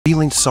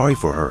Feeling sorry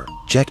for her,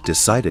 Jack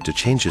decided to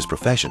change his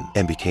profession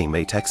and became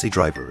a taxi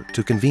driver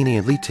to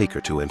conveniently take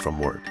her to and from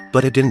work.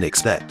 But he didn't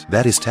expect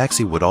that his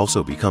taxi would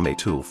also become a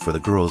tool for the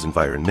girl's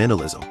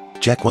environmentalism.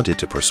 Jack wanted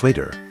to persuade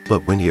her,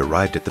 but when he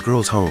arrived at the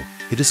girl's home,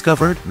 he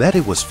discovered that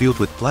it was filled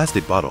with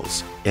plastic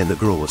bottles, and the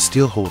girl was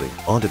still holding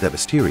onto that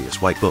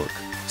mysterious white book,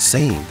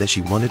 saying that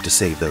she wanted to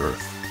save the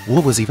earth.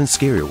 What was even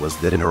scarier was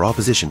that in her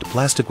opposition to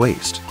plastic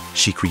waste,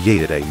 she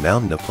created a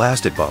mountain of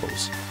plastic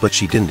bottles. But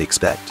she didn't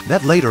expect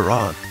that later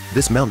on,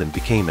 this mountain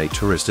became a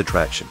tourist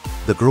attraction.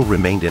 The girl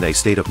remained in a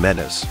state of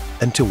madness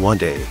until one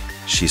day,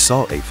 she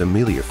saw a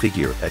familiar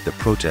figure at the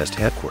protest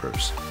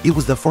headquarters. It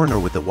was the foreigner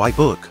with the white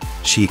book.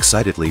 She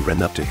excitedly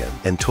ran up to him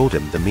and told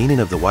him the meaning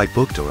of the white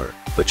book to her,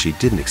 but she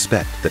didn't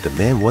expect that the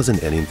man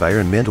wasn't an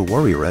environmental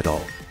warrior at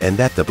all, and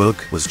that the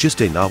book was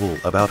just a novel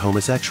about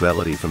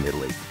homosexuality from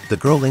Italy. The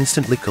girl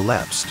instantly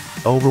collapsed,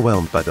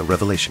 overwhelmed by the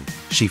revelation.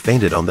 She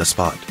fainted on the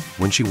spot.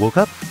 When she woke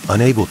up,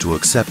 unable to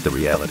accept the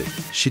reality,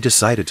 she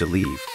decided to leave.